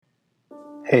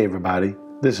Hey everybody,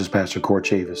 this is Pastor Cord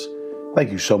Chavis.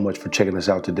 Thank you so much for checking us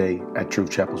out today at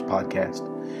Truth Chapel's podcast.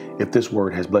 If this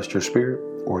word has blessed your spirit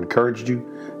or encouraged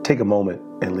you, take a moment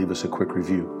and leave us a quick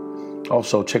review.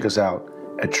 Also, check us out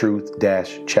at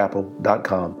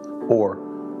truth-chapel.com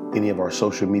or any of our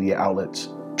social media outlets,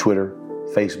 Twitter,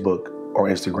 Facebook, or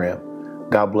Instagram.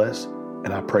 God bless,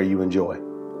 and I pray you enjoy.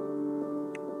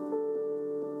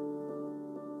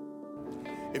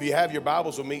 If you have your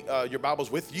Bibles with me, your Bibles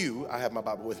with you, I have my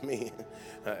Bible with me.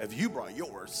 If you brought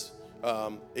yours,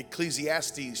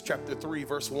 Ecclesiastes chapter 3,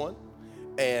 verse 1,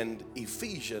 and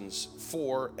Ephesians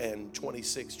 4 and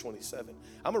 26, 27.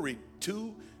 I'm going to read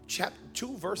two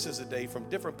verses a day from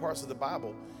different parts of the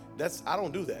Bible. I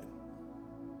don't do that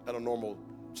on a normal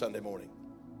Sunday morning.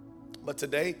 But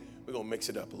today, we're going to mix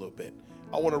it up a little bit.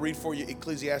 I want to read for you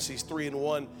Ecclesiastes 3 and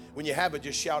 1. When you have it,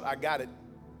 just shout, I got it.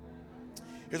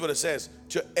 Here's what it says.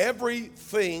 To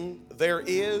everything there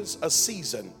is a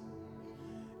season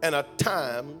and a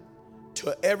time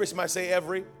to every, somebody say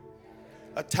every,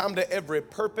 a time to every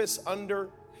purpose under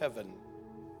heaven.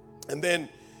 And then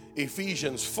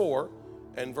Ephesians 4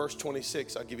 and verse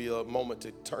 26, I'll give you a moment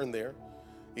to turn there.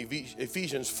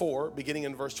 Ephesians 4, beginning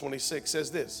in verse 26,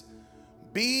 says this.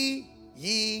 Be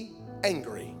ye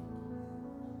angry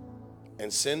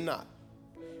and sin not.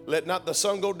 Let not the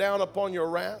sun go down upon your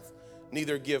wrath,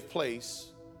 neither give place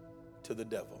to the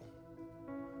devil.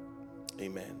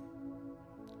 Amen.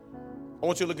 I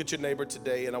want you to look at your neighbor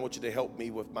today, and I want you to help me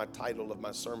with my title of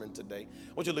my sermon today.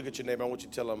 I want you to look at your neighbor. I want you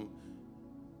to tell him,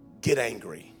 get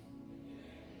angry.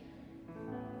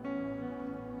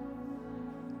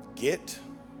 Get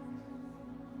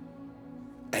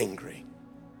angry.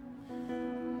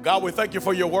 God, we thank you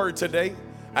for your word today.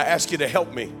 I ask you to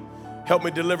help me. Help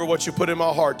me deliver what you put in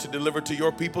my heart to deliver to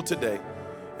your people today.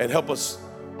 And help us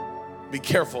be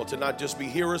careful to not just be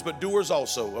hearers, but doers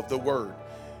also of the word.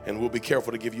 And we'll be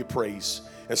careful to give you praise.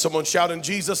 And someone shout in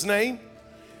Jesus' name.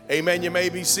 Amen. You may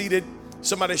be seated.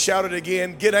 Somebody shout it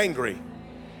again. Get angry.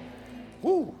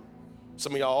 Woo.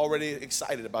 Some of y'all already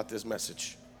excited about this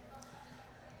message.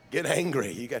 Get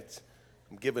angry.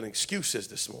 I'm giving excuses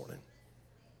this morning.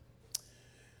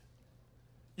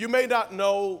 You may not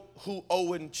know who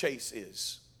Owen Chase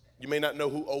is. You may not know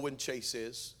who Owen Chase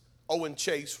is. Owen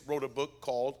Chase wrote a book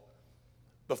called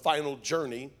The Final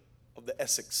Journey of the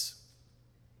Essex.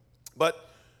 But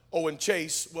Owen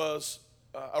Chase was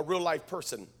a real life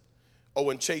person.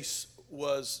 Owen Chase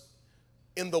was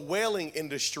in the whaling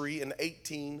industry in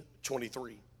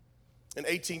 1823. In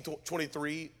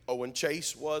 1823, Owen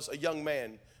Chase was a young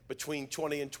man between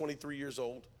 20 and 23 years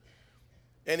old.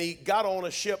 And he got on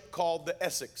a ship called the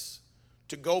Essex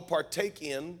to go partake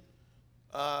in,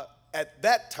 at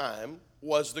that time,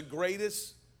 was the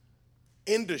greatest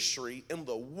industry in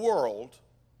the world,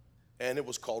 and it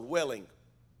was called whaling.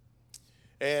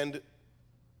 And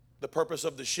the purpose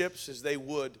of the ships is they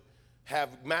would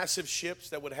have massive ships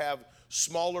that would have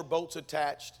smaller boats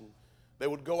attached. And they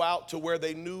would go out to where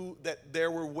they knew that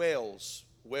there were whales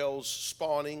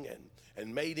spawning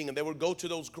and mating, and they would go to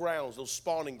those grounds, those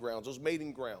spawning grounds, those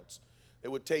mating grounds. They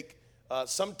would take,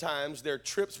 sometimes their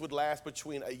trips would last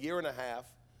between a year and a half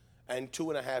and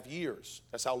 2.5 years.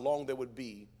 That's how long they would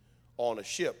be on a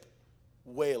ship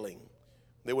whaling.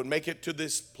 They would make it to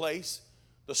this place.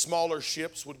 The smaller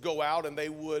ships would go out and they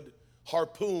would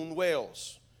harpoon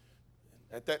whales.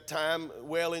 At that time,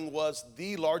 whaling was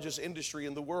the largest industry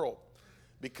in the world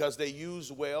because they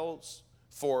used whales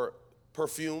for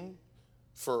perfume,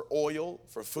 for oil,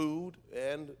 for food,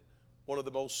 and one of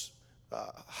the most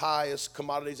highest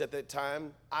commodities at that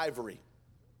time, ivory,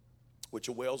 which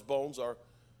a whale's bones are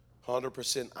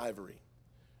 100% ivory.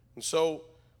 And so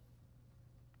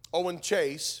Owen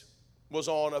Chase was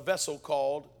on a vessel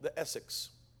called the Essex.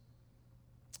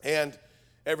 And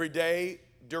every day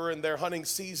during their hunting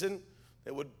season,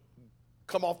 they would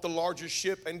come off the larger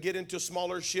ship and get into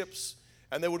smaller ships,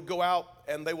 and they would go out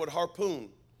and they would harpoon.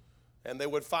 And they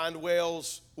would find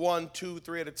whales 1, 2,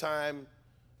 3 at a time,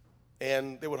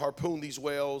 and they would harpoon these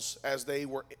whales as they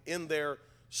were in their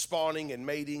spawning and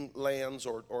mating lands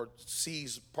or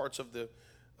seas, parts of the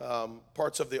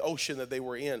ocean that they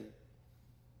were in.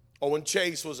 Owen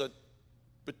Chase was,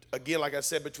 again, like I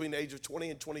said, between the age of 20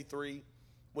 and 23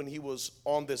 when he was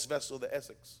on this vessel, the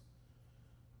Essex.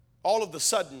 All of a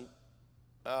sudden,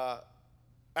 out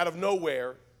of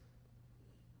nowhere,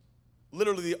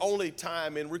 literally the only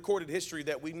time in recorded history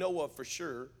that we know of for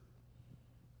sure,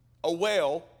 a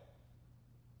whale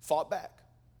fought back.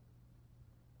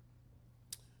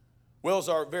 Whales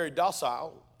are very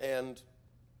docile, and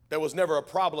there was never a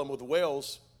problem with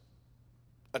whales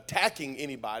attacking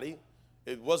anybody.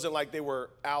 It wasn't like they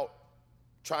were out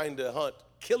trying to hunt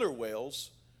killer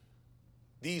whales.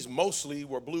 These mostly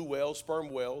were blue whales, sperm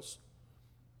whales,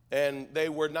 and they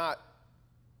were not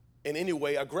in any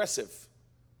way aggressive.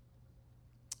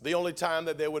 The only time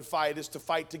that they would fight is to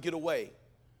fight to get away.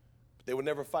 They would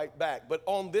never fight back. But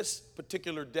on this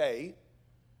particular day,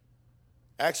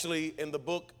 actually in the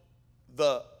book,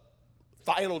 The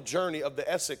Final Journey of the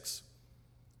Essex,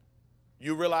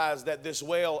 you realize that this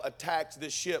whale attacked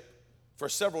this ship for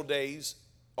several days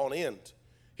on end.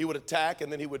 He would attack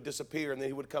and then he would disappear and then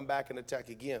he would come back and attack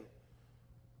again.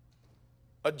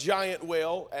 A giant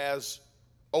whale, as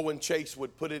Owen Chase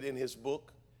would put it in his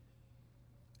book,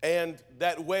 and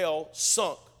that whale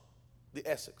sunk the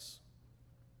Essex.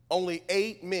 Only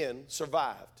 8 men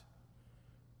survived,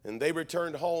 and they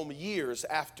returned home years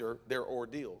after their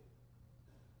ordeal.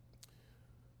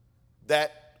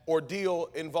 That ordeal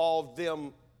involved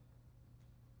them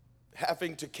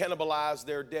having to cannibalize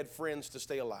their dead friends to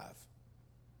stay alive.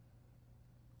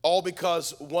 All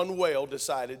because one whale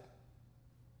decided,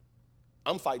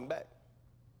 I'm fighting back.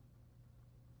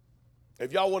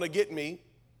 If y'all want to get me,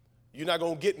 you're not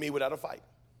going to get me without a fight.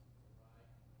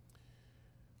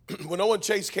 When Owen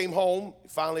Chase came home, he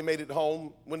finally made it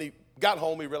home. When he got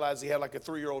home, he realized he had like a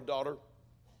 3-year-old daughter.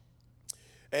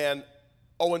 And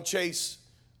Owen Chase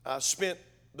spent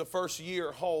the first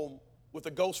year home with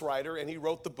a ghostwriter, and he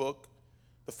wrote the book,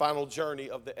 The Final Journey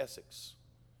of the Essex.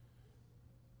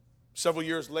 Several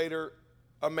years later,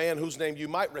 a man whose name you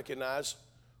might recognize,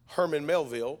 Herman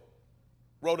Melville,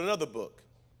 wrote another book,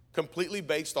 completely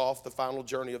based off The Final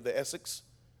Journey of the Essex,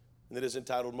 and it is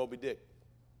entitled Moby Dick.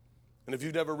 And if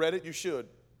you've never read it, you should.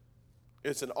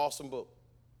 It's an awesome book,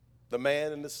 The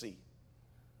Man in the Sea.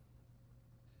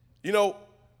 You know,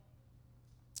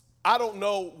 I don't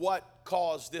know what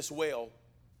caused this whale,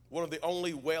 one of the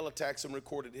only whale attacks in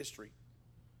recorded history.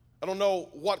 I don't know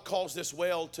what caused this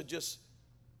whale to just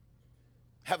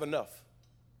have enough.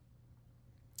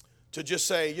 To just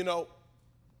say, you know,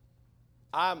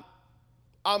 I'm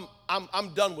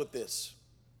done with this.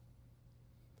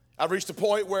 I've reached a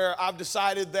point where I've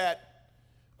decided that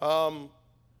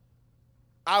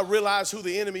I realize who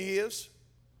the enemy is,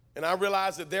 and I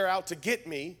realize that they're out to get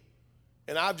me,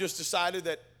 and I've just decided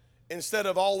that instead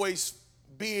of always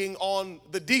being on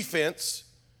the defense,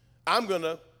 I'm going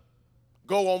to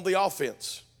go on the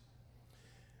offense.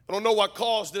 I don't know what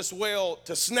caused this whale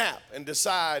to snap and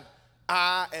decide,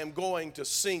 I am going to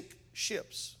sink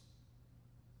ships.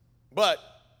 But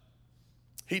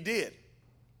he did.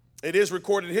 It is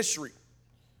recorded history.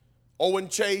 Owen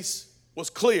Chase was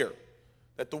clear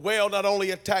that the whale not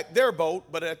only attacked their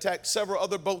boat, but it attacked several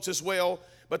other boats as well.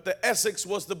 But the Essex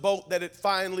was the boat that it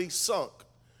finally sunk,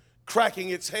 cracking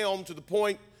its helm to the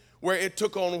point where it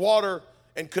took on water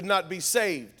and could not be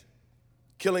saved,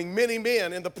 killing many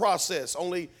men in the process,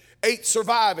 only 8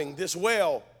 surviving. This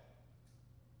whale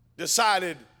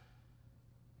decided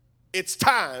it's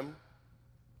time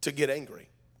to get angry.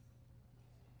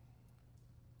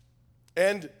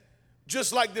 And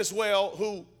just like this whale,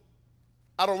 who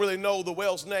I don't really know the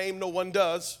whale's name, no one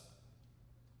does,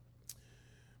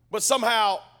 but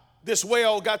somehow this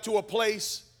whale got to a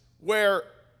place where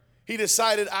he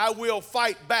decided, I will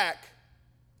fight back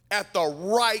at the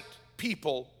right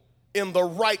people in the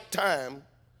right time,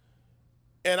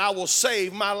 and I will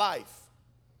save my life.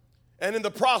 And in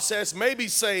the process, maybe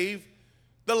save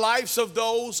the lives of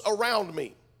those around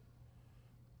me.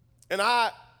 And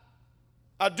I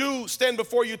do stand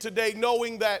before you today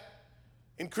knowing that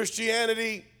in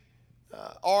Christianity,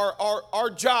 our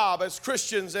job as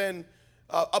Christians and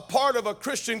a part of a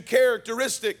Christian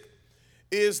characteristic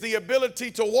is the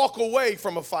ability to walk away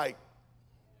from a fight.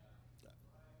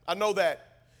 I know that.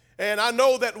 And I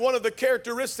know that one of the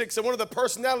characteristics and one of the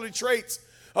personality traits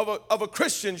of a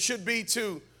Christian should be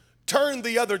to turn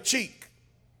the other cheek.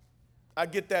 I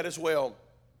get that as well.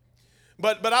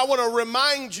 But I want to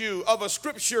remind you of a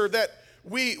scripture that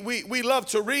we love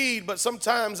to read, but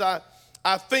sometimes I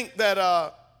think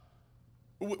that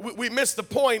we miss the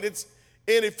point. It's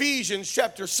in Ephesians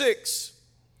chapter 6,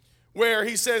 where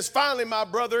he says, finally, my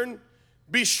brethren,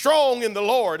 be strong in the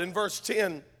Lord, in verse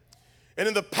 10, and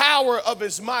in the power of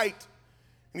his might.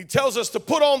 And he tells us to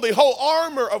put on the whole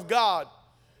armor of God.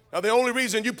 Now, the only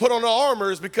reason you put on the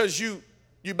armor is because you're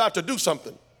about to do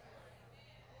something.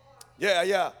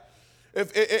 Yeah.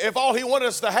 If all he wanted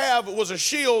us to have was a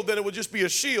shield, then it would just be a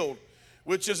shield,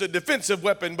 which is a defensive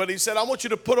weapon. But he said, I want you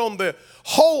to put on the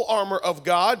whole armor of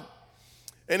God.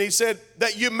 And he said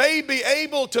that you may be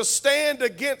able to stand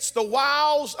against the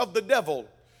wiles of the devil.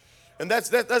 And that's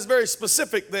very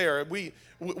specific there. We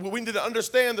need to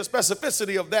understand the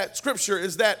specificity of that scripture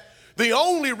is that the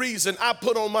only reason I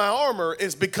put on my armor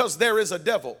is because there is a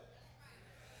devil.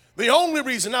 The only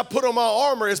reason I put on my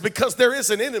armor is because there is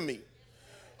an enemy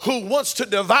who wants to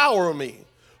devour me,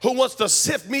 who wants to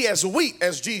sift me as wheat,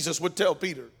 as Jesus would tell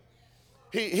Peter.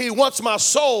 He wants my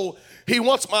soul, he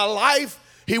wants my life,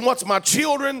 he wants my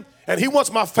children, and he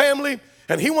wants my family,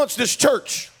 and he wants this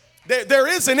church. There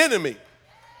is an enemy.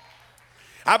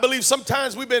 I believe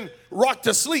sometimes we've been rocked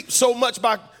to sleep so much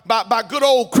by good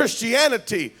old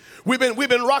Christianity. We've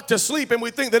been rocked to sleep and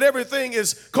we think that everything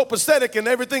is copacetic and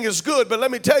everything is good. But let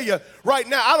me tell you right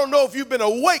now, I don't know if you've been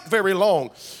awake very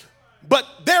long, but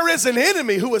there is an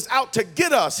enemy who is out to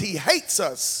get us. He hates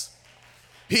us.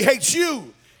 He hates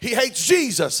you. He hates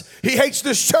Jesus. He hates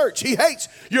this church. He hates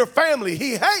your family.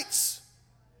 He hates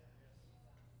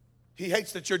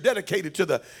that you're dedicated to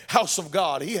the house of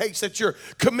God. He hates that you're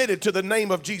committed to the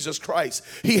name of Jesus Christ.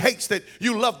 He hates that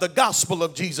you love the gospel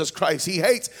of Jesus Christ. He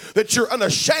hates that you're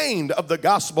unashamed of the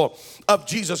gospel of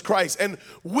Jesus Christ. And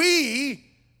we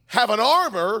have an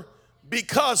armor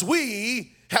because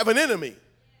we have an enemy.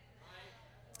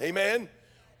 Amen.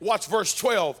 Watch verse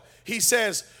 12. He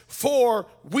says, for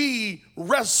we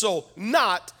wrestle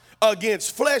not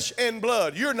against flesh and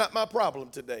blood. You're not my problem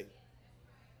today.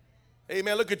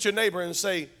 Amen. Look at your neighbor and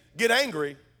say, get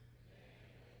angry,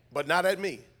 but not at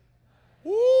me.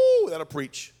 Woo, that'll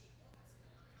preach.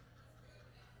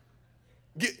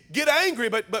 Get angry,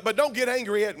 but don't get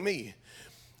angry at me.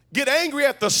 Get angry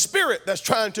at the spirit that's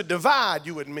trying to divide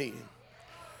you and me.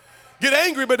 Get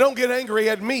angry, but don't get angry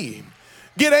at me.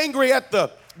 Get angry at the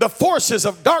forces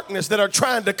of darkness that are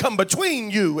trying to come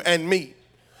between you and me,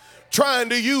 trying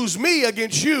to use me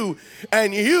against you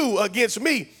and you against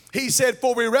me. He said,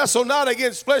 for we wrestle not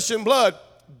against flesh and blood,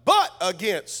 but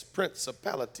against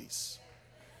principalities.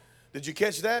 Did you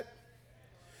catch that?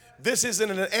 This isn't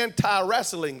an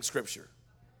anti-wrestling scripture.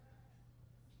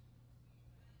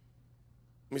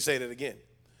 Let me say that again.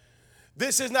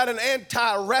 This is not an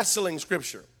anti-wrestling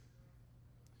scripture.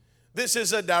 This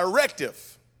is a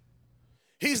directive.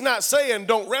 He's not saying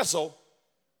don't wrestle.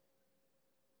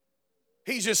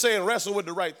 He's just saying wrestle with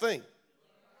the right thing.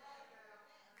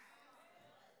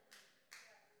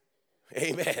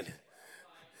 Amen.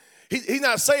 He's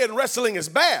not saying wrestling is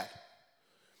bad.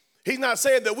 He's not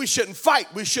saying that we shouldn't fight,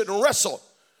 we shouldn't wrestle,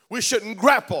 we shouldn't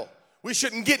grapple, we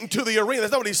shouldn't get into the arena.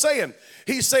 That's not what he's saying.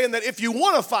 He's saying that if you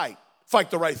want to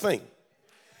fight the right thing.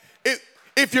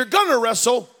 If you're going to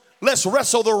wrestle, let's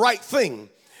wrestle the right thing.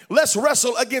 Let's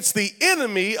wrestle against the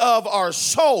enemy of our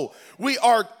soul. We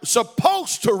are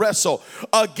supposed to wrestle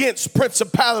against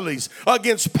principalities,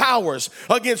 against powers,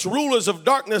 against rulers of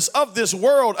darkness of this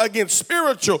world, against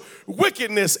spiritual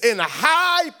wickedness in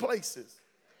high places.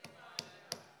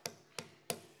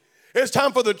 It's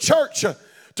time for the church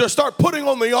to start putting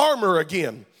on the armor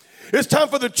again. It's time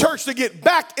for the church to get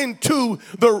back into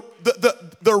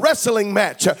the wrestling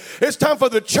match. It's time for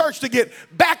the church to get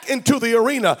back into the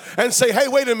arena and say, hey,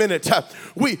 wait a minute.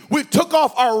 We took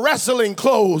off our wrestling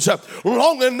clothes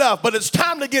long enough, but it's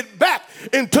time to get back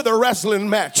into the wrestling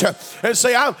match and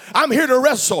say, I'm here to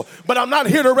wrestle, but I'm not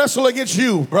here to wrestle against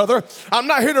you, brother. I'm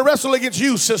not here to wrestle against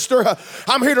you, sister.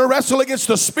 I'm here to wrestle against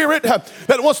the spirit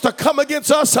that wants to come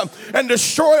against us and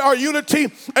destroy our unity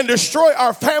and destroy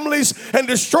our families and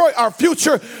destroy our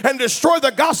future and destroy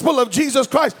the gospel of Jesus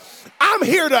Christ. I'm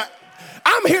here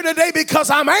today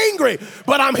because I'm angry,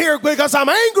 but I'm here because I'm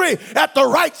angry at the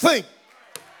right thing.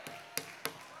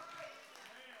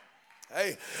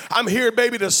 Hey, I'm here,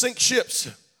 baby, to sink ships.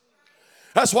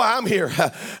 That's why I'm here.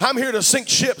 I'm here to sink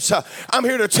ships. I'm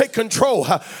here to take control.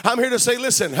 I'm here to say,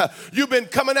 listen, you've been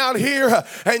coming out here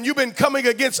and you've been coming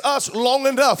against us long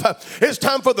enough. It's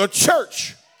time for the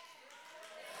church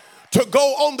to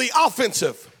go on the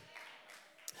offensive.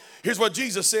 Here's what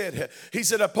Jesus said. He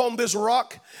said, upon this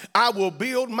rock, I will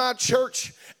build my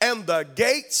church, and the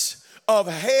gates of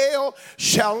hell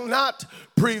shall not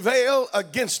prevail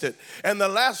against it. And the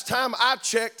last time I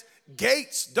checked,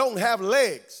 gates don't have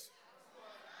legs.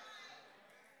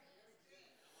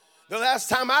 The last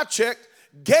time I checked,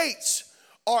 gates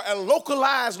are a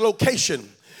localized location.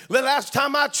 The last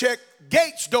time I checked,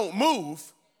 gates don't move.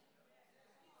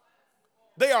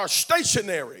 They are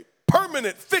stationary,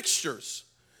 permanent fixtures.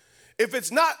 If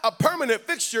it's not a permanent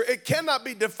fixture, it cannot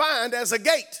be defined as a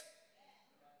gate.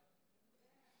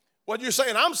 What you're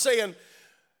saying, I'm saying,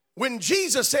 when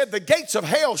Jesus said the gates of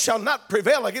hell shall not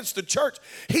prevail against the church,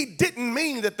 he didn't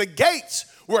mean that the gates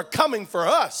were coming for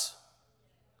us.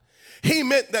 He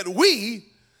meant that we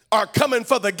are coming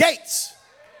for the gates.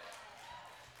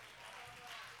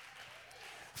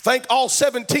 Thank all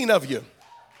 17 of you.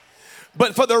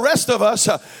 But for the rest of us,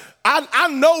 I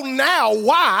know now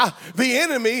why the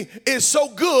enemy is so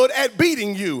good at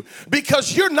beating you.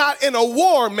 Because you're not in a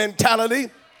war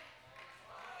mentality.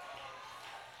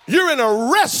 You're in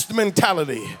a rest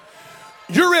mentality.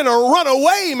 You're in a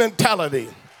runaway mentality.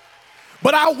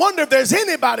 But I wonder if there's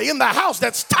anybody in the house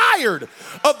that's tired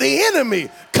of the enemy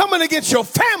coming against your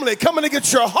family, coming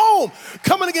against your home,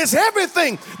 coming against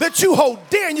everything that you hold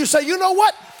dear. And you say, you know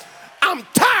what? I'm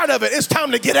tired of it. It's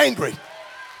time to get angry.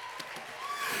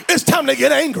 It's time to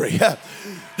get angry.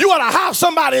 You want to have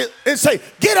somebody and say,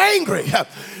 get angry.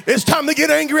 It's time to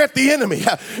get angry at the enemy.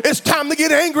 It's time to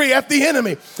get angry at the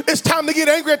enemy. It's time to get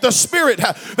angry at the spirit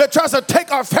that tries to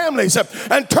take our families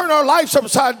and turn our lives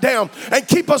upside down and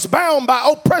keep us bound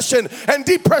by oppression and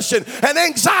depression and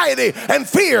anxiety and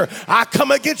fear. I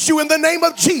come against you in the name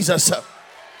of Jesus.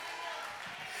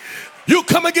 You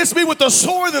come against me with the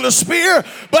sword and the spear,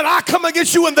 but I come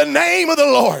against you in the name of the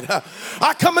Lord.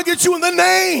 I come against you in the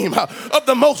name of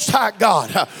the Most High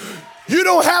God. You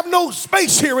don't have no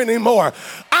space here anymore.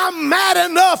 I'm mad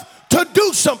enough to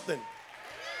do something.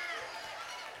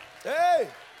 Hey.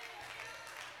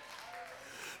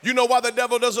 You know why the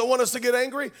devil doesn't want us to get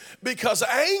angry? Because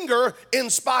anger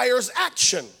inspires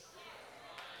action.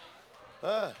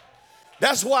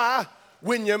 That's why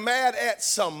when you're mad at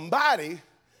somebody,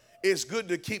 it's good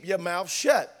to keep your mouth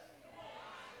shut.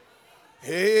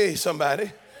 Hey,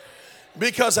 somebody.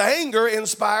 Because anger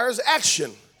inspires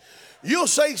action. You'll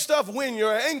say stuff when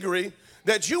you're angry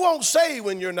that you won't say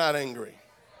when you're not angry.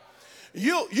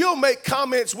 You'll make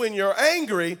comments when you're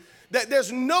angry that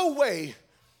there's no way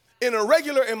in a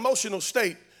regular emotional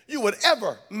state you would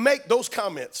ever make those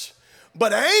comments.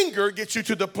 But anger gets you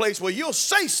to the place where you'll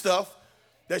say stuff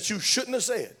that you shouldn't have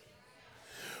said.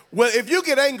 Well, if you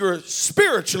get angry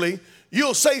spiritually,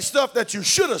 you'll say stuff that you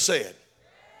should have said.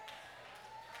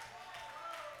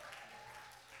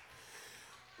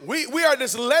 We are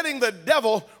just letting the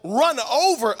devil run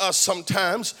over us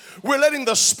sometimes. We're letting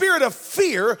the spirit of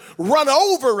fear run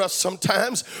over us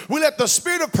sometimes. We let the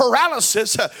spirit of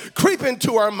paralysis creep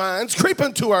into our minds, creep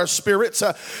into our spirits.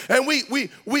 And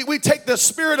we take the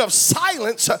spirit of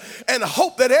silence and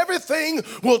hope that everything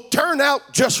will turn out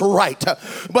just right.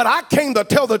 But I came to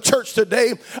tell the church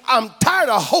today, I'm tired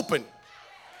of hoping.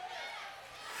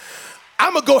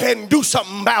 I'm going to go ahead and do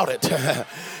something about it.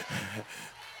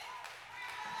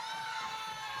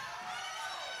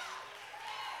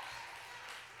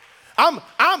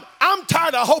 I'm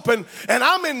tired of hoping, and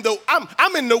I'm in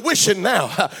the wishing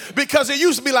now, because it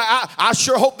used to be like I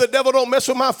sure hope the devil don't mess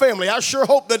with my family. I sure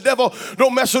hope the devil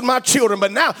don't mess with my children.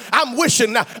 But now I'm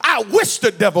wishing. Now I wish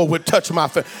the devil would touch my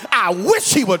family. I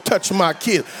wish he would touch my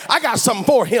kids. I got something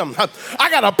for him. I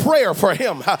got a prayer for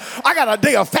him. I got a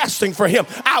day of fasting for him.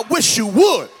 I wish you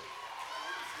would.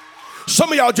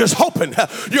 Some of y'all just hoping.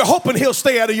 You're hoping he'll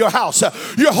stay out of your house.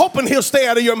 You're hoping he'll stay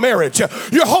out of your marriage.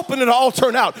 You're hoping it'll all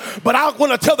turn out. But I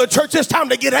want to tell the church it's time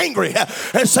to get angry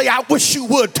and say, I wish you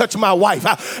would touch my wife.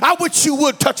 I wish you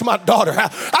would touch my daughter.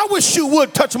 I wish you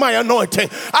would touch my anointing.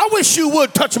 I wish you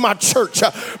would touch my church,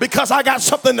 because I got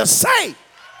something to say.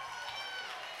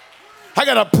 I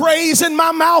got a praise in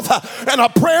my mouth and a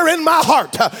prayer in my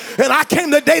heart. And I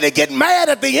came today to get mad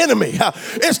at the enemy.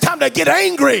 It's time to get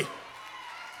angry.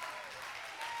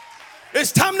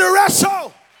 It's time to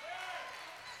wrestle.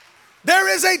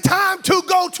 There is a time to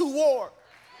go to war.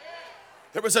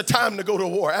 There is a time to go to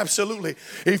war, absolutely.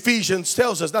 Ecclesiastes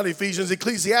tells us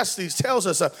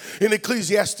in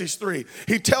Ecclesiastes 3,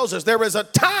 he tells us there is a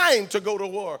time to go to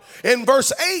war. In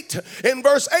verse 8,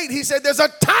 he said there's a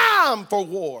time for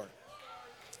war.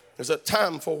 There's a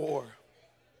time for war.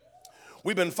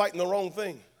 We've been fighting the wrong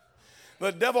thing.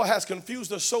 The devil has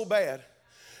confused us so bad.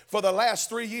 For the last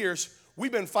 3 years,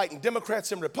 we've been fighting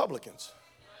Democrats and Republicans.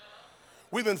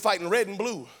 We've been fighting red and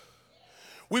blue.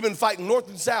 We've been fighting North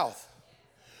and South.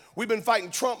 We've been fighting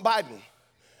Trump, Biden.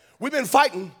 We've been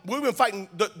fighting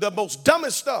the most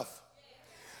dumbest stuff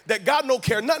that God don't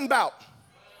care nothing about.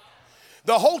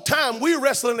 The whole time we're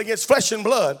wrestling against flesh and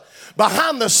blood,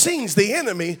 behind the scenes the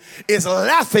enemy is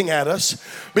laughing at us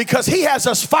because he has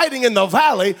us fighting in the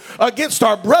valley against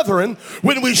our brethren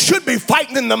when we should be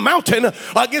fighting in the mountain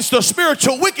against the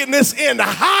spiritual wickedness in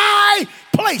high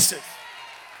places.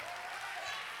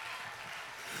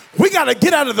 We got to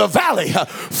get out of the valley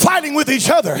fighting with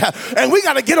each other, and we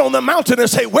got to get on the mountain and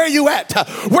say, where you at?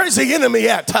 Where's the enemy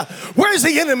at? Where's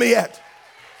the enemy at?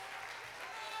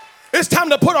 It's time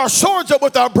to put our swords up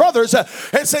with our brothers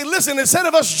and say, listen, instead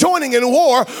of us joining in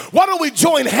war, why don't we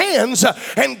join hands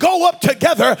and go up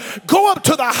together, go up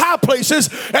to the high places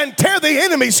and tear the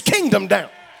enemy's kingdom down.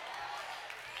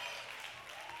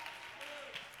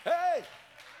 Hey.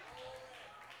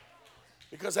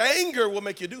 Because anger will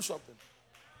make you do something.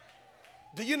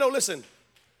 Do you know, listen,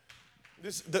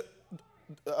 the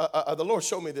Lord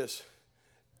showed me this.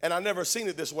 And I never seen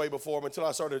it this way before until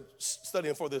I started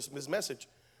studying for this message.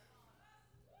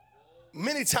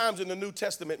 Many times in the New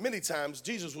Testament, many times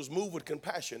Jesus was moved with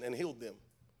compassion and healed them.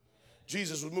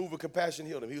 Jesus was moved with compassion,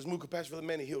 healed him. He was moved with compassion for the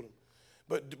man, he healed him.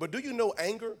 But do you know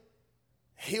anger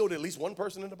healed at least one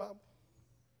person in the Bible?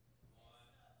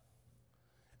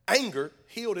 Anger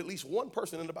healed at least one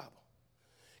person in the Bible.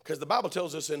 Because the Bible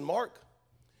tells us in Mark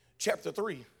chapter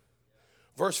 3,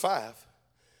 verse 5,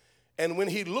 and when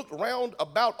he looked round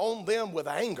about on them with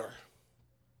anger,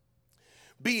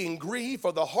 being grieved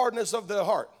for the hardness of their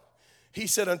heart, he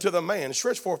said unto the man,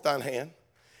 stretch forth thine hand.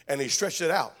 And he stretched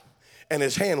it out, and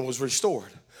his hand was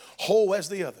restored, whole as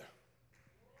the other.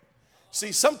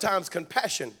 See, sometimes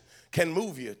compassion can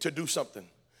move you to do something.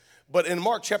 But in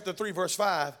Mark chapter 3, verse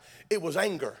 5, it was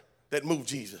anger that moved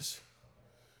Jesus.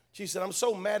 She said, I'm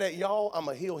so mad at y'all, I'm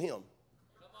going to heal him.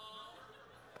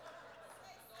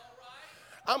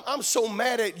 I'm so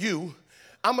mad at you,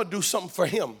 I'm going to do something for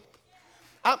him.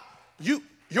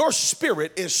 Your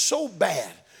spirit is so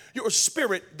bad. Your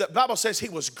spirit, the Bible says he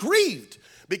was grieved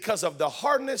because of the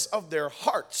hardness of their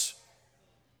hearts.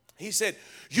 He said,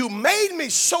 you made me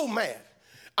so mad,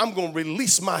 I'm going to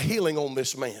release my healing on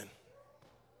this man.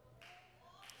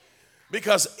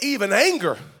 Because even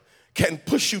anger can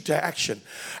push you to action.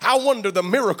 I wonder the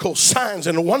miracles, signs,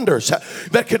 and wonders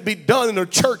that could be done in a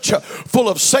church full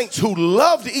of saints who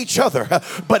loved each other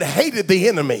but hated the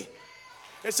enemy.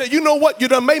 And say, you know what? You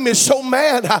done made me so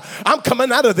mad. I'm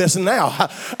coming out of this now.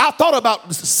 I thought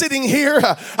about sitting here.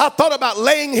 I thought about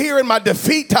laying here in my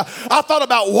defeat. I thought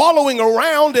about wallowing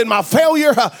around in my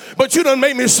failure. But you done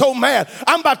made me so mad.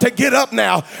 I'm about to get up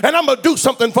now, and I'm going to do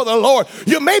something for the Lord.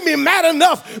 You made me mad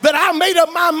enough that I made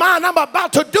up my mind. I'm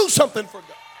about to do something for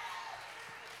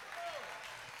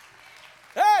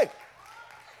God. Hey,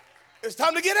 it's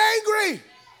time to get angry.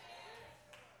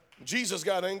 Jesus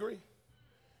got angry.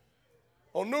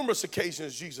 On numerous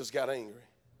occasions, Jesus got angry.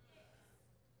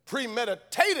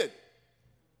 Premeditated.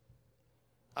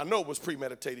 I know it was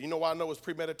premeditated. You know why I know it was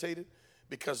premeditated?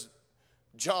 Because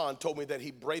John told me that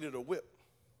he braided a whip.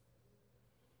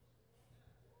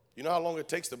 You know how long it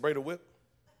takes to braid a whip?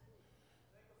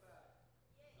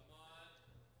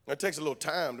 It takes a little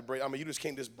time to braid. I mean, you just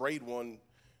can't just braid one.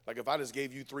 Like if I just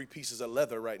gave you 3 pieces of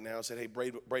leather right now and said, hey,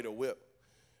 braid a whip,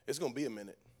 it's going to be a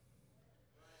minute.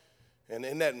 And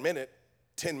in that minute,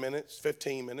 10 minutes,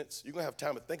 15 minutes, you're going to have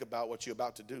time to think about what you're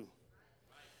about to do.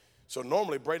 So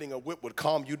normally braiding a whip would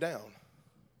calm you down.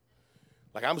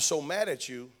 Like, I'm so mad at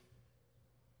you,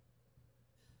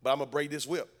 but I'm going to braid this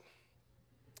whip.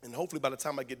 And hopefully by the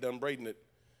time I get done braiding it,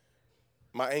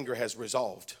 my anger has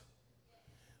resolved.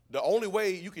 The only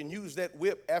way you can use that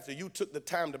whip after you took the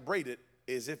time to braid it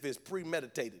is if it's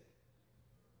premeditated.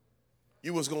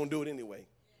 You was going to do it anyway.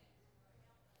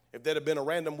 If there had been a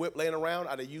random whip laying around,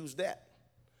 I'd have used that.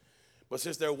 But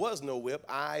since there was no whip,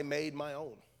 I made my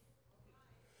own.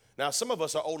 Now, some of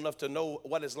us are old enough to know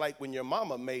what it's like when your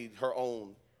mama made her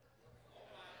own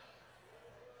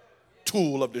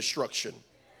tool of destruction.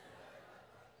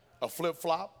 A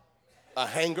flip-flop, a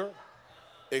hanger,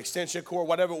 extension cord,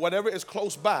 whatever is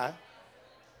close by.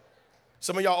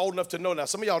 Some of y'all old enough to know now.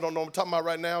 Some of y'all don't know what I'm talking about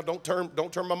right now. Don't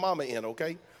turn my mama in,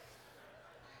 okay?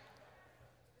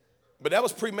 But that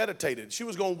was premeditated. She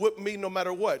was going to whip me no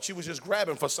matter what. She was just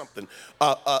grabbing for something.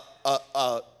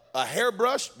 A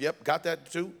hairbrush, yep, got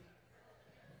that too.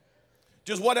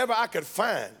 Just whatever I could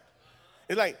find.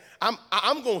 It's like,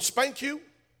 I'm going to spank you,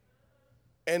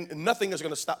 and nothing is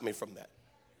going to stop me from that.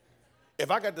 If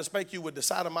I got to spank you with the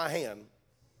side of my hand,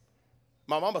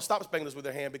 my mama stopped spanking us with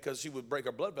her hand because she would break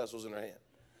her blood vessels in her hand.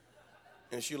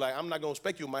 And she like, I'm not going to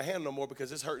spank you with my hand no more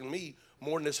because it's hurting me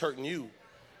more than it's hurting you.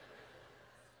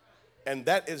 And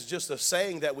that is just a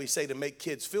saying that we say to make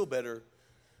kids feel better.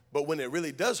 But when it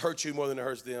really does hurt you more than it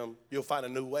hurts them, you'll find a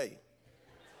new way.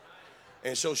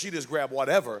 And so she just grabbed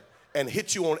whatever and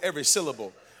hit you on every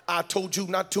syllable. I told you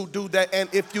not to do that, and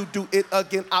if you do it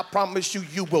again, I promise you,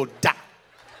 you will die.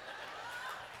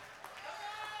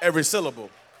 Every syllable.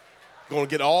 Going to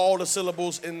get all the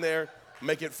syllables in there,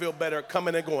 make it feel better,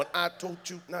 coming and going, I told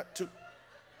you not to.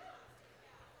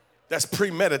 That's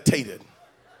premeditated.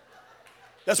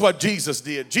 That's what Jesus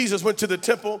did. Jesus went to the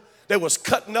temple. They was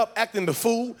cutting up, acting the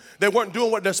fool. They weren't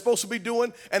doing what they're supposed to be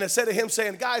doing. And instead of him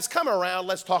saying, guys, come around,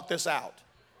 let's talk this out.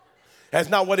 That's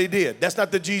not what he did. That's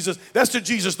not the Jesus. That's the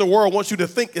Jesus the world wants you to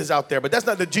think is out there. But that's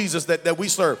not the Jesus that we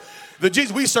serve. The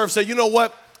Jesus we serve said, you know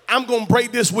what? I'm going to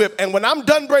braid this whip. And when I'm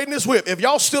done braiding this whip, if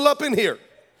y'all still up in here,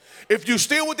 if you're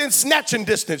still within snatching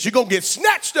distance, you're going to get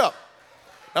snatched up.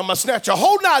 I'm going to snatch a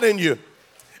whole knot in you.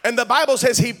 And the Bible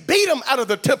says he beat them out of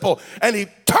the temple and he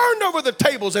turned over the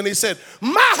tables and he said,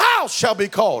 my house shall be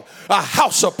called a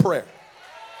house of prayer.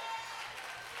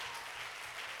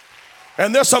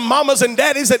 And there's some mamas and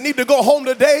daddies that need to go home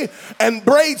today and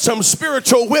braid some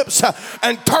spiritual whips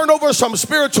and turn over some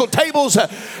spiritual tables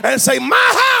and say,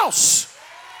 my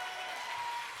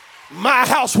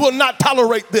house will not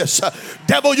tolerate this.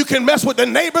 Devil, you can mess with the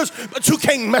neighbors, but you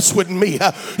can't mess with me.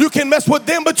 You can mess with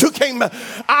them, but you can't.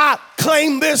 I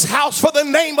claim this house for the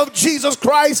name of Jesus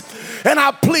Christ, and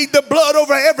I plead the blood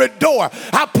over every door.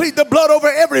 I plead the blood over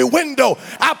every window.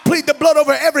 I plead the blood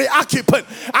over every occupant.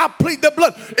 I plead the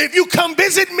blood. If you come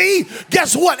visit me,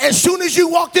 guess what? As soon as you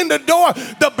walked in the door,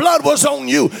 the blood was on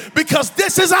you, because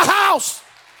this is a house.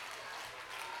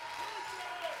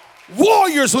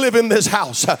 Warriors live in this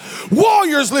house.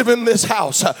 Warriors live in this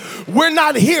house. We're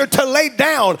not here to lay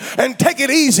down and take it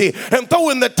easy and throw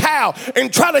in the towel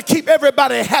and try to keep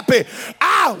everybody happy.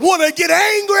 I want to get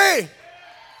angry.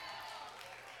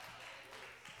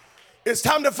 It's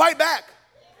time to fight back.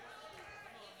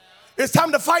 It's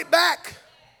time to fight back.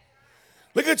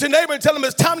 Look at your neighbor and tell him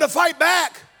it's time to fight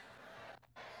back.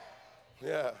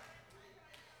 Yeah.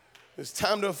 It's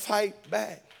time to fight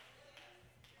back.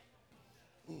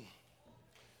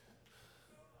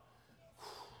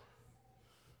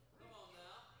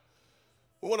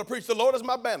 We want to preach the Lord as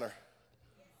my banner.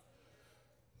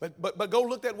 But go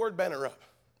look that word banner up.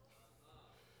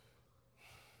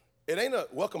 It ain't a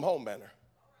welcome home banner.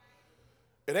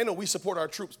 It ain't a we support our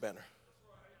troops banner.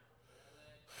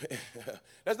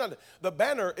 That's not the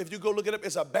banner. If you go look it up,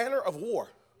 it's a banner of war.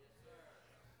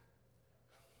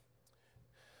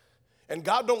 And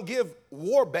God don't give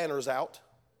war banners out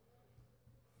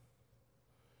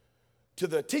to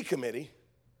the T committee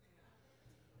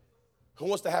who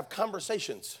wants to have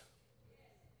conversations.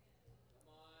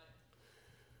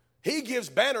 He gives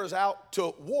banners out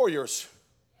to warriors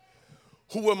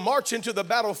who will march into the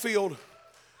battlefield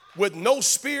with no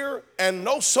spear and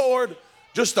no sword,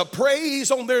 just a praise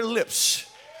on their lips.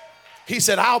 He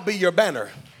said, I'll be your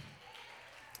banner.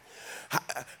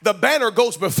 The banner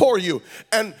goes before you.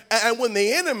 And when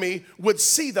the enemy would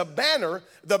see the banner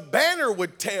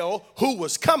would tell who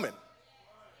was coming.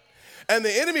 And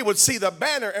the enemy would see the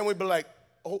banner and we'd be like,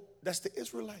 oh, that's the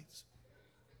Israelites.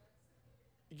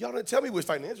 Y'all didn't tell me we were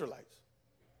fighting the Israelites.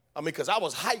 I mean, because I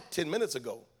was hyped 10 minutes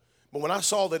ago. But when I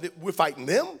saw that we're fighting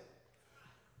them,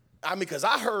 I mean, because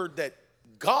I heard that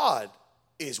God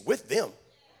is with them.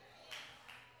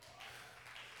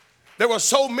 There were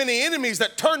so many enemies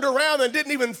that turned around and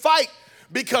didn't even fight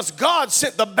because God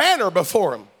sent the banner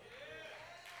before them.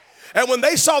 And when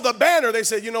they saw the banner, they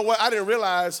said, you know what? I didn't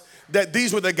realize that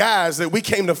these were the guys that we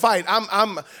came to fight.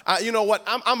 You know what?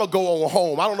 I'm going to go on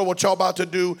home. I don't know what y'all about to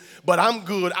do, but I'm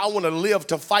good. I want to live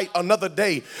to fight another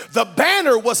day. The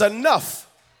banner was enough.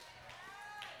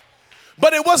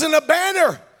 But it wasn't a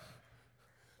banner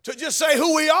to just say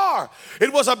who we are.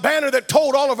 It was a banner that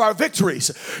told all of our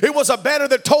victories. It was a banner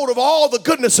that told of all the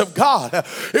goodness of God.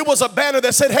 It was a banner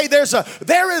that said, hey,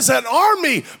 there is an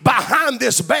army behind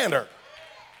this banner.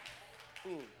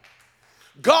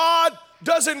 God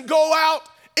doesn't go out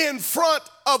in front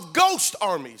of ghost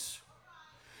armies.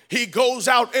 He goes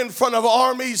out in front of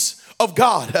armies of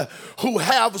God who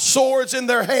have swords in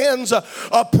their hands,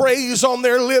 a praise on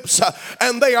their lips,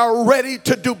 and they are ready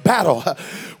to do battle.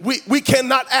 We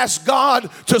cannot ask God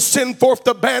to send forth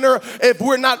the banner if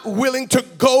we're not willing to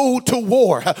go to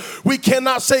war. We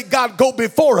cannot say, God, go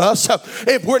before us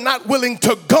if we're not willing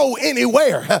to go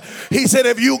anywhere. He said,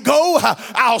 if you go,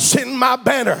 I'll send my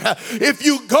banner. If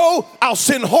you go, I'll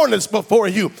send hornets before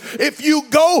you. If you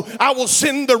go, I will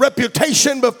send the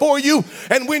reputation before you.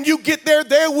 And when you get there,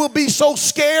 they will be so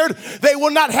scared they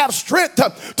will not have strength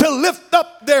to lift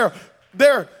up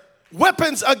their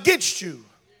weapons against you.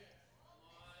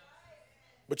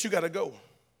 But you got to go.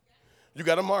 You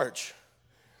got to march.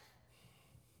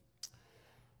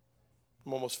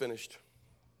 I'm almost finished.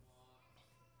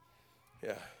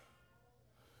 Yeah.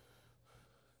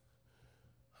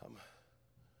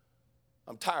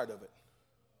 I'm tired of it.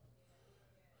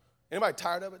 Anybody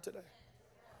tired of it today?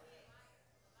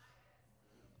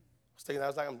 I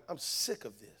was like, I'm sick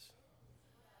of this.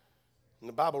 And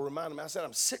the Bible reminded me, I said,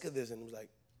 I'm sick of this. And it was like,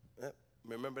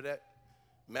 remember that?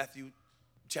 Matthew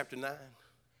chapter 9.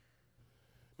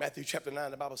 Matthew chapter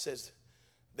 9, the Bible says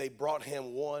they brought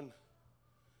him one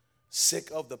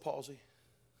sick of the palsy.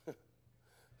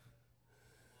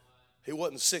 He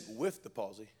wasn't sick with the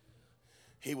palsy.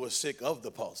 He was sick of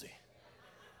the palsy.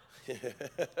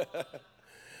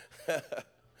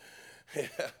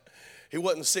 He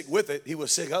wasn't sick with it. He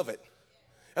was sick of it.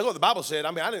 That's what the Bible said.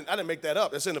 I mean, I didn't make that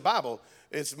up. That's in the Bible.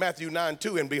 It's Matthew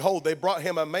 9:2. And behold, they brought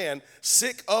him a man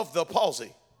sick of the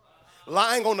palsy,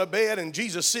 lying on a bed. And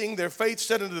Jesus, seeing their faith,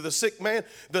 said unto the sick man,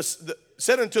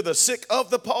 said unto the sick of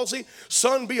the palsy,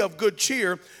 Son, be of good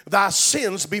cheer, thy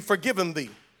sins be forgiven thee.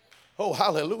 Oh,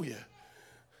 hallelujah.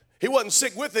 He wasn't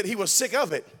sick with it, he was sick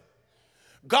of it.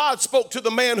 God spoke to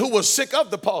the man who was sick of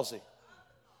the palsy.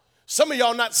 Some of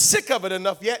y'all not sick of it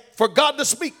enough yet for God to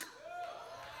speak.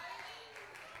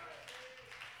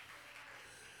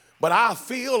 But I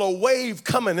feel a wave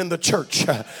coming in the church.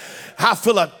 I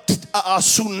feel a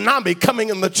tsunami coming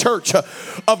in the church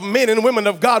of men and women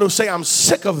of God who say, I'm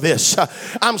sick of this.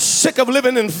 I'm sick of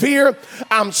living in fear.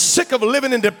 I'm sick of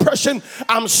living in depression.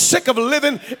 I'm sick of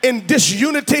living in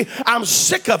disunity. I'm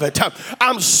sick of it.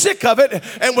 I'm sick of it.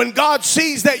 And when God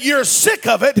sees that you're sick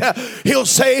of it, he'll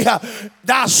say,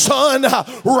 thy son,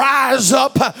 rise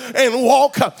up and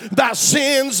walk. Thy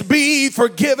sins be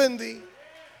forgiven thee.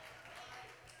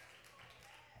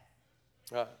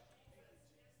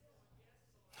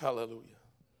 Hallelujah.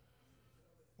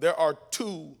 There are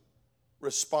two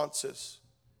responses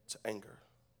to anger.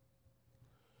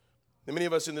 And many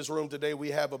of us in this room today,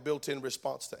 we have a built-in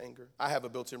response to anger. I have a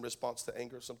built-in response to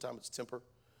anger. Sometimes it's temper.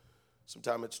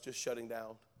 Sometimes it's just shutting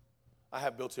down. I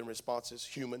have built-in responses,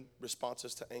 human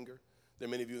responses to anger. There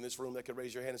are many of you in this room that could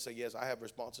raise your hand and say, yes, I have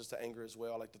responses to anger as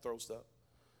well. I like to throw stuff,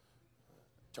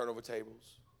 turn over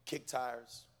tables, kick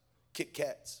tires, kick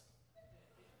cats.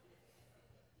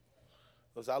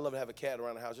 I love to have a cat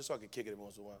around the house just so I can kick it every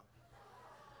once in a while.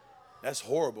 That's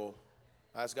horrible.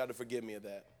 I ask God to forgive me of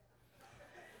that.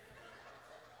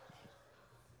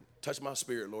 Touch my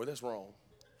spirit, Lord. That's wrong.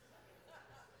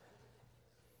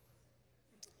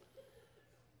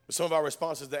 But some of our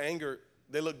responses to anger,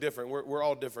 they look different. We're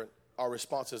all different. Our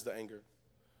responses to anger.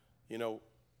 You know,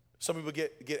 some people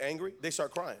get angry, they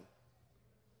start crying.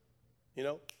 You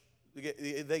know,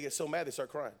 they get so mad they start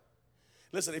crying.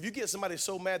 Listen, if you get somebody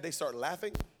so mad they start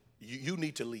laughing, you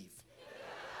need to leave.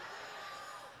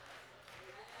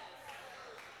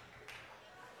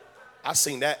 I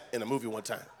seen that in a movie one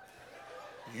time.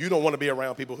 You don't want to be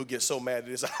around people who get so mad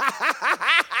that it's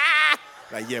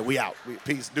like, yeah, we out.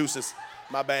 Peace, deuces.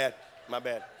 My bad. I'm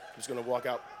just going to walk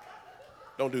out.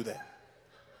 Don't do that.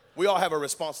 We all have a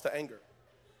response to anger.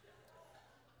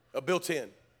 A built-in,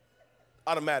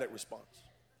 automatic response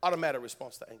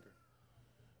to anger.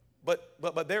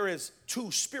 But there is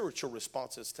two spiritual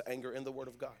responses to anger in the Word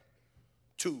of God.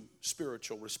 Two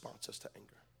spiritual responses to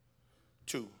anger.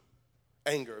 Two.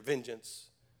 Anger, vengeance,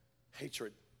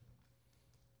 hatred.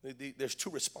 There's two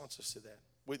responses to that.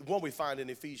 One we find in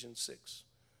Ephesians 6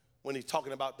 when he's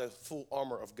talking about the full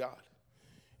armor of God.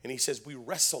 And he says we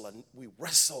wrestle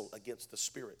against the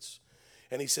spirits.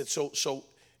 And he said, so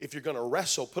if you're going to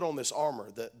wrestle, put on this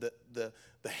armor, the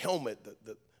helmet,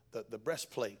 the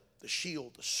breastplate, the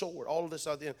shield, the sword, all of this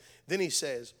out there. Then he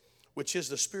says, which is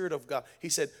the Spirit of God. He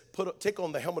said, take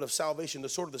on the helmet of salvation, the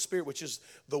sword of the Spirit, which is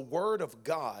the Word of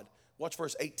God. Watch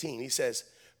verse 18. He says,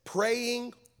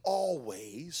 praying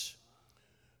always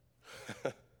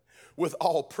with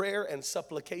all prayer and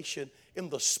supplication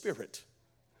in the Spirit.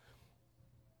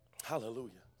 Hallelujah.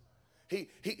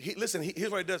 Listen, here's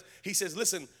what he does. He says,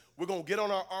 listen, we're going to get on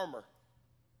our armor.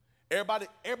 Everybody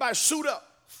suit up.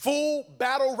 Full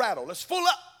battle rattle. Let's full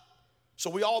up. So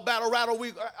we all battle rattle.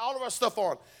 We all of our stuff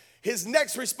on. His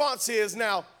next response is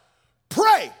now,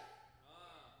 pray.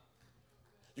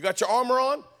 You got your armor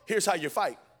on? Here's how you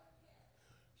fight.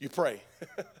 You pray.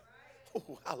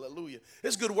 Oh, hallelujah.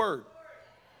 It's a good word.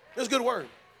 It's a good word.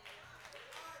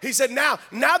 He said, now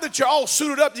that you're all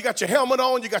suited up, you got your helmet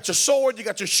on, you got your sword, you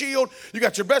got your shield, you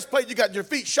got your breastplate, you got your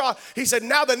feet shod. He said,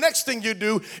 now the next thing you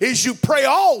do is you pray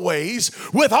always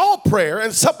with all prayer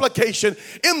and supplication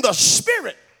in the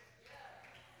Spirit.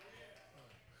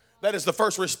 That is the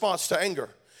first response to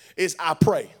anger, is I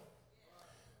pray.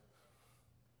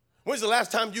 When's the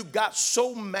last time you got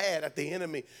so mad at the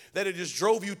enemy that it just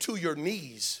drove you to your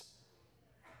knees?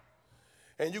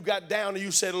 And you got down and you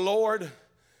said, Lord,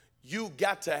 you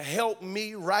got to help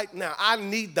me right now. I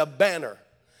need the banner.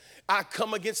 I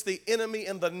come against the enemy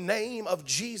in the name of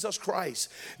Jesus Christ.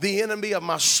 The enemy of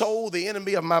my soul, the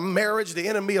enemy of my marriage, the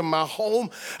enemy of my home.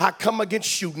 I come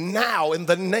against you now in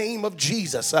the name of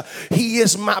Jesus. He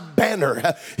is my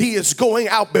banner. He is going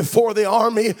out before the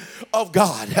army of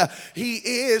God. He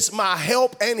is my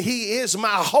help and he is my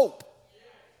hope.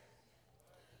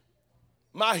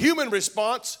 My human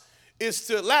response is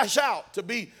to lash out, to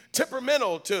be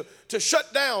temperamental, to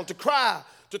shut down, to cry,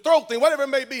 to throw things, whatever it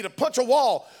may be, to punch a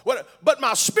wall. But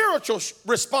my spiritual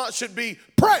response should be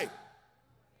pray.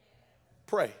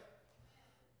 Pray.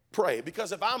 Pray.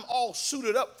 Because if I'm all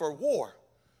suited up for war,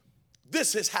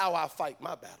 This is how I fight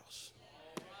my battles.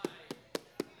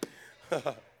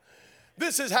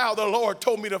 This is how the Lord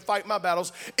told me to fight my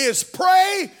battles, is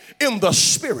pray in the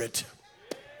Spirit.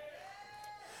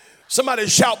 Somebody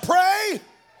shout, pray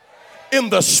in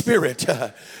the Spirit.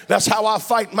 That's how I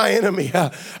fight my enemy.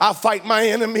 I fight my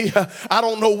enemy. I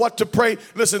don't know what to pray.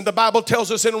 Listen, the Bible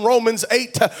tells us in Romans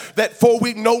 8 that for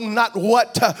we know not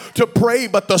what to pray,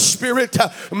 but the Spirit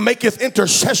maketh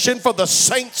intercession for the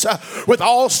saints with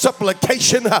all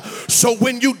supplication. So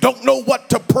when you don't know what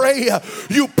to pray,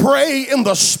 you pray in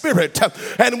the Spirit.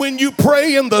 And when you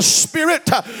pray in the Spirit,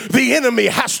 the enemy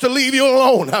has to leave you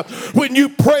alone. When you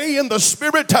pray in the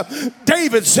Spirit,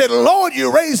 David said, Lord,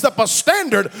 you raised up a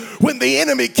standard when the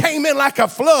enemy came in like a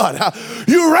flood.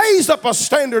 You raised up a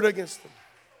standard against them.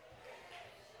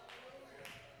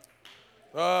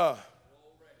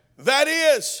 That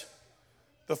is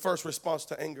the first response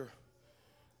to anger.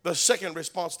 The second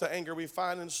response to anger we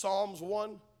find in Psalms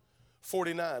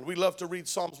 149. We love to read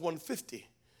Psalms 150,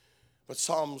 but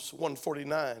Psalms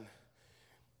 149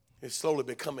 is slowly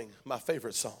becoming my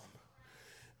favorite psalm,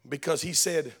 because he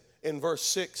said in verse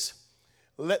 6,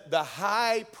 let the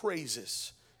high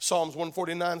praises, Psalms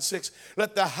 149:6,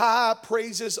 let the high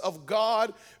praises of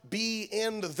God be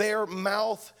in their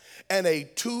mouth and a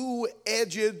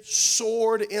two-edged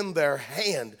sword in their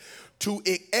hand to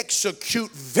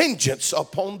execute vengeance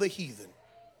upon the heathen.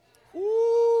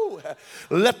 Ooh.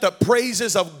 Let the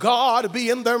praises of God be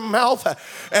in their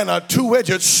mouth and a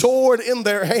two-edged sword in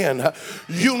their hand.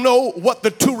 You know what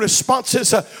the two responses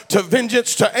to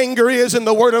vengeance, to anger is in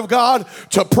the Word of God?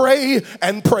 To pray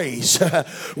and praise.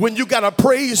 When you got a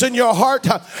praise in your heart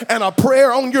and a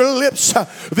prayer on your lips,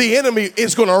 the enemy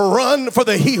is going to run for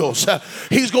the hills.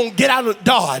 He's going to get out of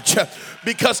Dodge,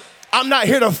 because I'm not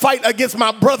here to fight against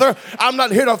my brother. I'm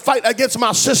not here to fight against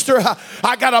my sister.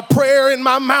 I got a prayer in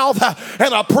my mouth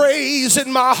and a praise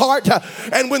in my heart.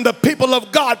 And when the people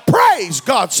of God praise,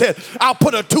 God said, I'll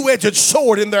put a two-edged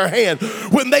sword in their hand.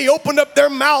 When they open up their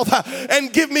mouth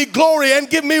and give me glory and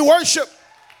give me worship,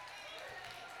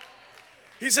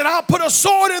 he said, I'll put a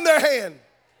sword in their hand.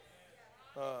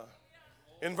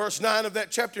 In verse 9 of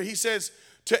that chapter, he says,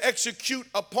 to execute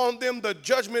upon them the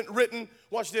judgment written.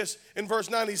 Watch this. In verse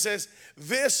 9, he says,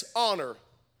 this honor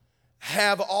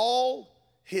have all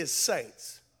his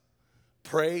saints.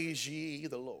 Praise ye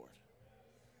the Lord.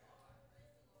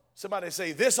 Somebody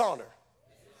say, this honor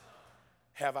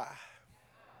have I.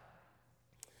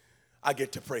 I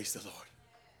get to praise the Lord.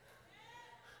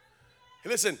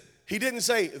 Listen, he didn't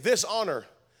say, this honor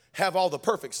have all the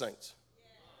perfect saints.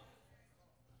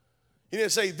 He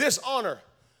didn't say, this honor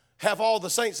have all the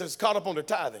saints that's caught up on their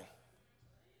tithing.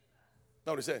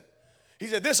 Know what he said? He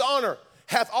said, this honor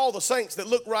hath all the saints that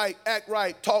look right, act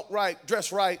right, talk right,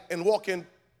 dress right, and walk in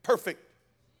perfect,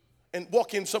 and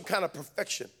walk in some kind of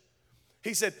perfection.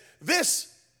 He said, this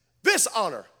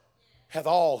honor hath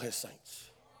all his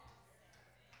saints.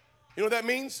 You know what that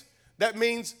means? That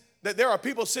means that there are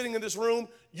people sitting in this room,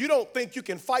 you don't think you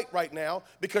can fight right now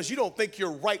because you don't think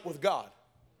you're right with God.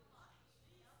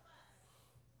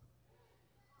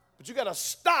 But you got to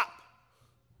stop.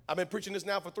 I've been preaching this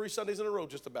now for 3 Sundays in a row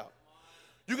just about.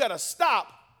 You got to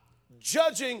stop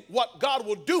judging what God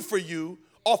will do for you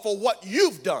off of what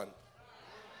you've done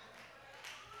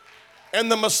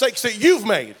and the mistakes that you've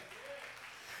made.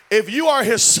 If you are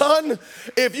his son,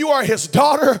 if you are his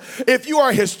daughter, if you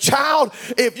are his child,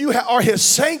 if you are his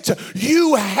saint,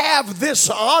 you have this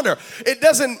honor. It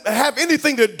doesn't have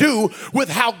anything to do with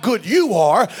how good you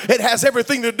are. It has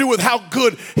everything to do with how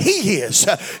good he is.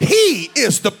 He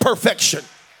is the perfection.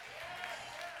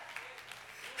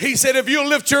 He said, if you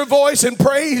lift your voice in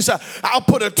praise, I'll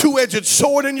put a two-edged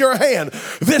sword in your hand.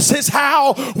 This is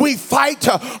how we fight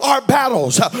our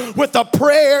battles, with a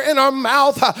prayer in our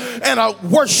mouth and a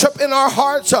worship in our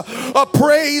hearts, a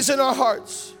praise in our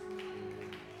hearts.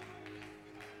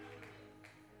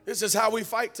 This is how we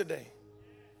fight today.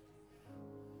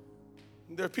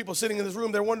 There are people sitting in this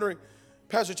room, they're wondering,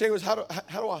 Pastor Chambers, how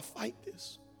do I fight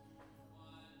this?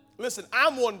 Listen,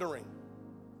 I'm wondering,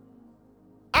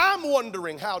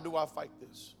 how do I fight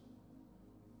this?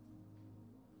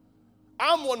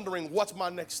 I'm wondering, what's my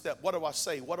next step? What do I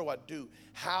say? What do I do?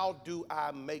 How do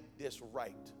I make this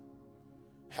right?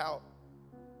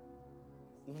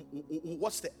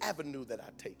 What's the avenue that I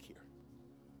take here?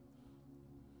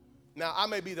 Now, I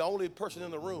may be the only person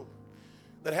in the room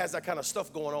that has that kind of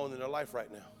stuff going on in their life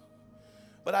right now,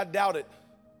 but I doubt it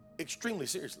extremely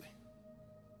seriously,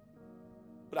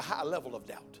 but a high level of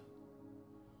doubt.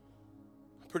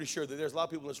 Pretty sure that there's a lot of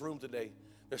people in this room today,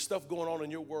 there's stuff going on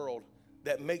in your world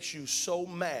that makes you so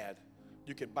mad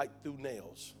you can bite through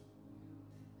nails.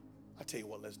 I tell you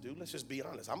what, let's do. Let's just be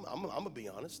honest. I'm going to be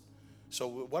honest. So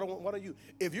what are you?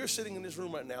 If you're sitting in this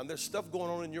room right now and there's stuff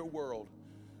going on in your world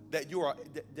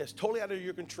that's totally out of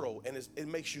your control and it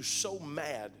makes you so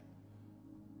mad,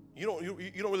 you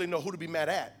don't really know who to be mad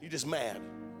at. You're just mad.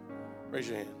 Raise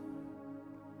your hand.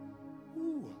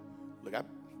 Ooh, look,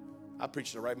 I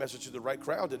preached the right message to the right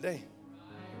crowd today.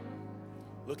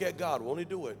 Look at God. Won't he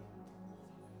do it?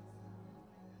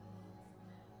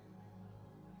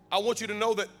 I want you to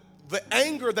know that the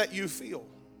anger that you feel,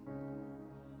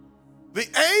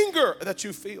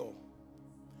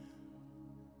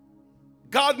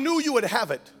 God knew you would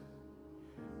have it,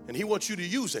 and he wants you to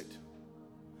use it.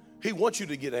 He wants you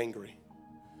to get angry,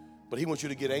 but he wants you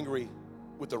to get angry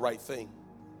with the right thing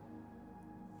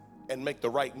and make the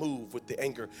right move with the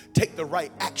anger. Take the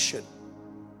right action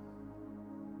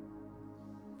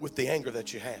with the anger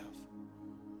that you have.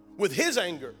 With his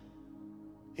anger,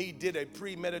 he did a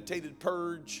premeditated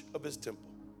purge of his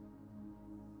temple.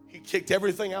 He kicked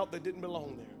everything out that didn't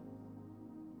belong there.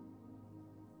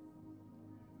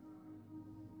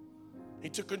 He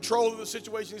took control of the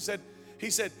situation. He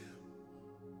said,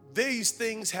 these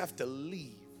things have to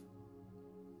leave.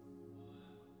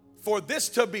 For this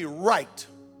to be right,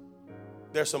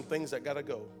 there's some things that got to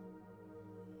go.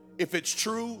 If it's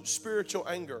true spiritual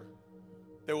anger,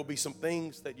 there will be some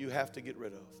things that you have to get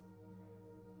rid of.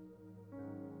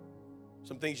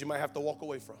 Some things you might have to walk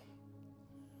away from.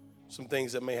 Some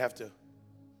things that may have to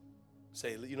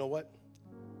say, you know what?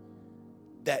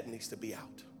 That needs to be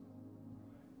out.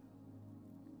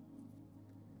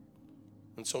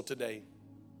 And so today,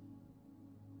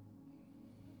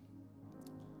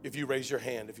 if you raise your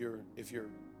hand, if you're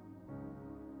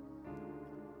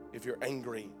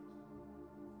angry,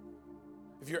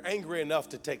 if you're angry enough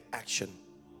to take action,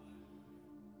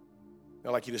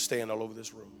 I'd like you to stand all over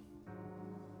this room.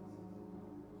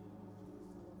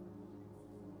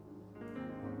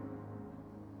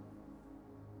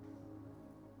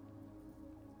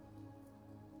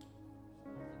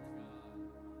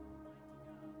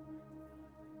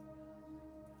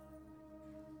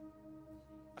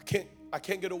 I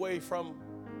can't get away from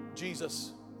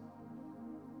Jesus.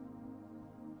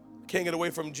 I can't get away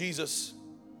from Jesus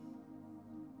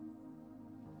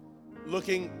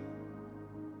looking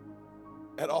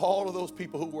at all of those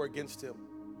people who were against him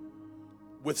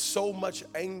with so much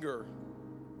anger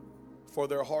for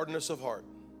their hardness of heart.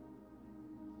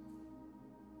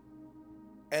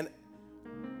 And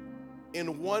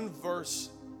in one verse,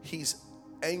 he's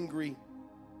angry.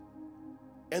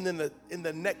 And then in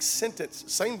the next sentence,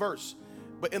 same verse,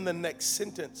 but in the next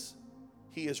sentence,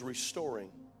 he is restoring.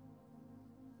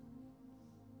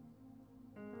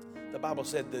 The Bible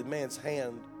said the man's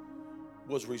hand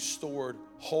was restored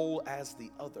whole as the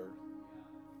other.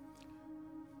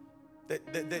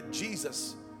 That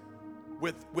Jesus,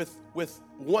 with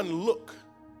one look,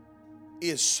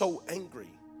 is so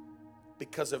angry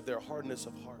because of their hardness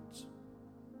of hearts.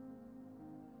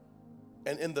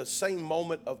 And in the same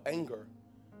moment of anger,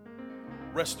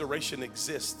 restoration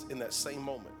exists in that same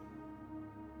moment.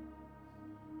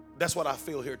 That's what I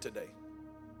feel here today.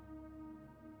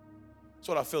 That's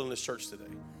what I feel in this church today.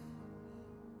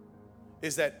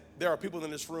 Is that there are people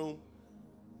in this room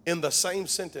in the same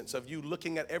sentence of you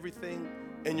looking at everything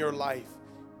in your life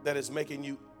that is making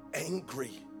you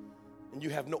angry and you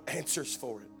have no answers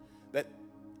for it. That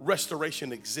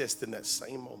restoration exists in that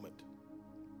same moment.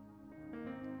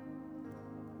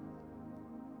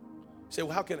 You say,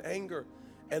 well, how can anger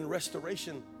and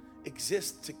restoration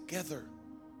exist together?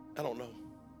 I don't know.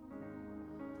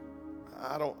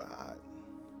 I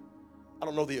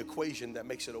don't know the equation that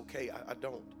makes it okay. I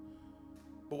don't.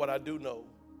 But what I do know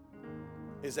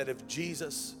is that if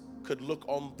Jesus could look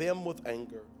on them with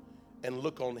anger and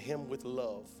look on him with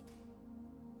love,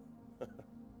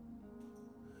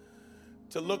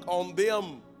 to look on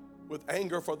them with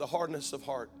anger for the hardness of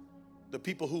heart, the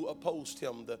people who opposed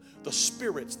him, the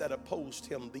spirits that opposed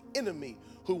him, the enemy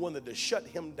who wanted to shut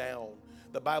him down.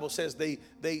 The Bible says they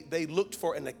looked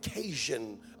for an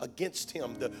occasion against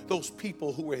him, those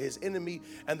people who were his enemy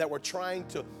and that were trying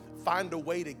to find a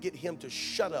way to get him to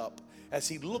shut up. As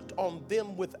he looked on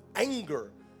them with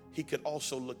anger, he could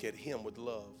also look at him with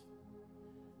love.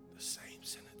 The same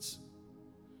sentence,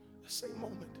 the same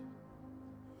moment,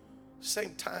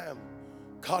 same time.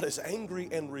 God is angry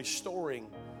and restoring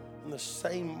in the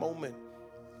same moment.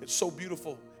 It's so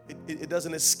beautiful. It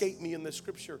doesn't escape me in the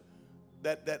scripture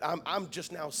that I'm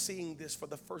just now seeing this for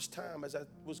the first time as I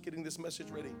was getting this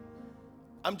message ready.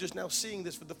 I'm just now seeing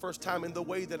this for the first time in the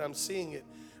way that I'm seeing it,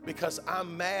 because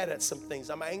I'm mad at some things.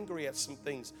 I'm angry at some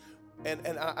things. And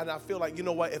I feel like, you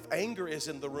know what, if anger is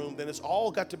in the room, then it's all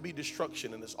got to be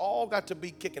destruction, and it's all got to be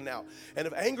kicking out. And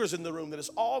if anger is in the room, then it's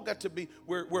all got to be,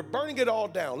 we're burning it all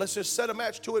down. Let's just set a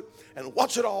match to it and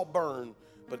watch it all burn.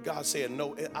 But God said,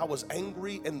 no, I was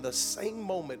angry in the same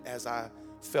moment as I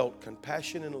felt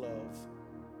compassion and love.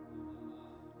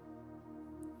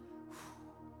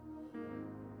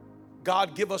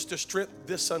 God, give us the strength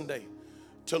this Sunday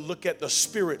to look at the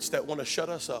spirits that want to shut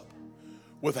us up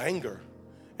with anger,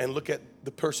 and look at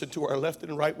the person to our left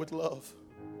and right with love.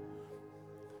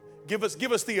 Give us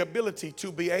the ability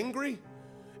to be angry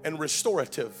and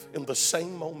restorative in the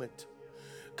same moment.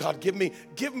 God, give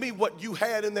me what you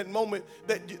had in that moment,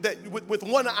 that with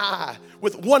one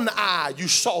eye you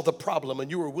saw the problem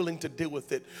and you were willing to deal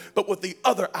with it, but with the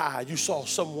other eye you saw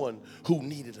someone who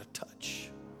needed a touch.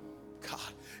 God,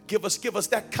 give us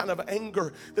that kind of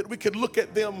anger that we could look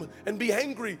at them and be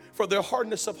angry for their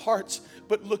hardness of hearts,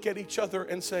 but look at each other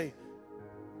and say,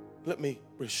 let me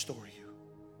restore you.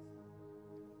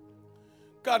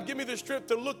 God, give me the strength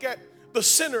to look at the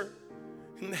sinner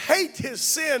and hate his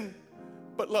sin,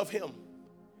 but love him.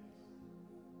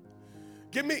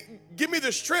 Give me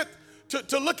the strength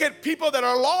to look at people that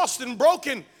are lost and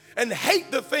broken and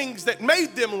hate the things that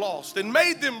made them lost and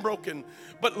made them broken,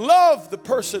 but love the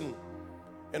person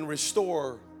and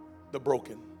restore the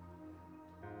broken.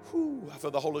 Whew, I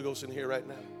feel the Holy Ghost in here right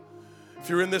now. If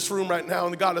you're in this room right now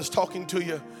and God is talking to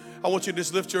you, I want you to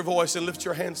just lift your voice and lift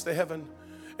your hands to heaven.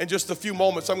 In just a few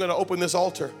moments, I'm going to open this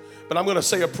altar, but I'm going to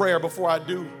say a prayer before I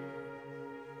do.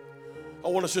 I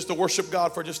want us just to worship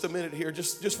God for just a minute here,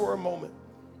 just for a moment.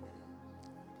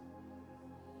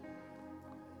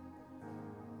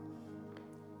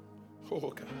 Oh,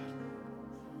 God.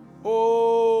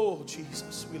 Oh,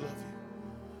 Jesus, we love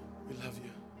you. We love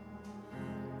you.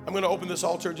 I'm going to open this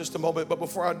altar in just a moment, but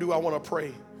before I do, I want to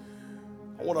pray.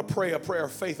 I want to pray a prayer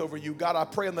of faith over you. God, I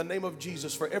pray in the name of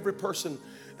Jesus for every person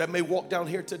that may walk down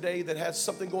here today that has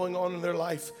something going on in their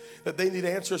life that they need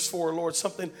answers for, Lord,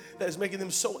 something that is making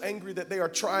them so angry that they are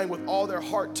trying with all their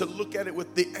heart to look at it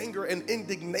with the anger and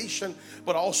indignation,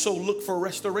 but also look for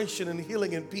restoration and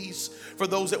healing and peace for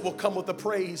those that will come with the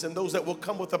praise and those that will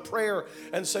come with a prayer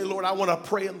and say, Lord, I want to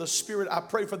pray in the Spirit. I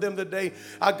pray for them today.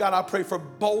 God, I pray for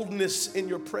boldness in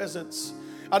your presence.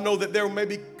 I know that there may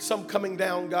be some coming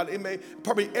down, God. It may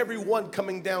probably everyone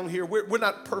coming down here. We're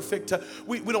not perfect.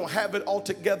 We don't have it all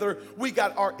together. We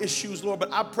got our issues, Lord.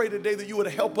 But I pray today that you would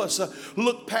help us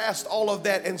look past all of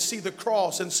that and see the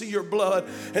cross and see your blood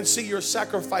and see your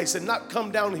sacrifice, and not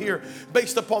come down here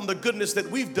based upon the goodness that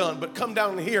we've done, but come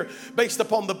down here based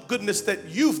upon the goodness that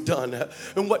you've done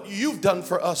and what you've done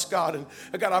for us, God. And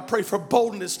God, I pray for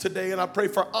boldness today, and I pray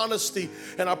for honesty,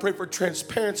 and I pray for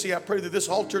transparency. I pray that this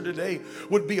altar today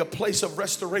would be a place of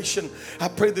restoration. I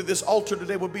pray that this altar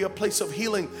today would be a place of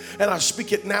healing, and I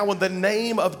speak it now in the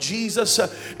name of Jesus,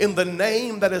 in the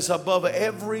name that is above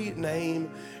every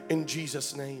name, in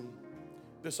Jesus' name.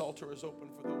 This altar is open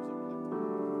for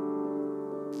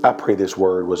those. I pray this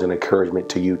word was an encouragement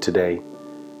to you today.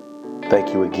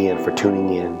 Thank you again for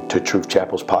tuning in to Truth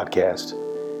Chapel's podcast.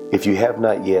 If you have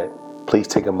not yet, please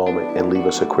take a moment and leave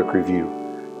us a quick review.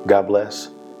 God bless,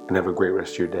 and have a great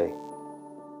rest of your day.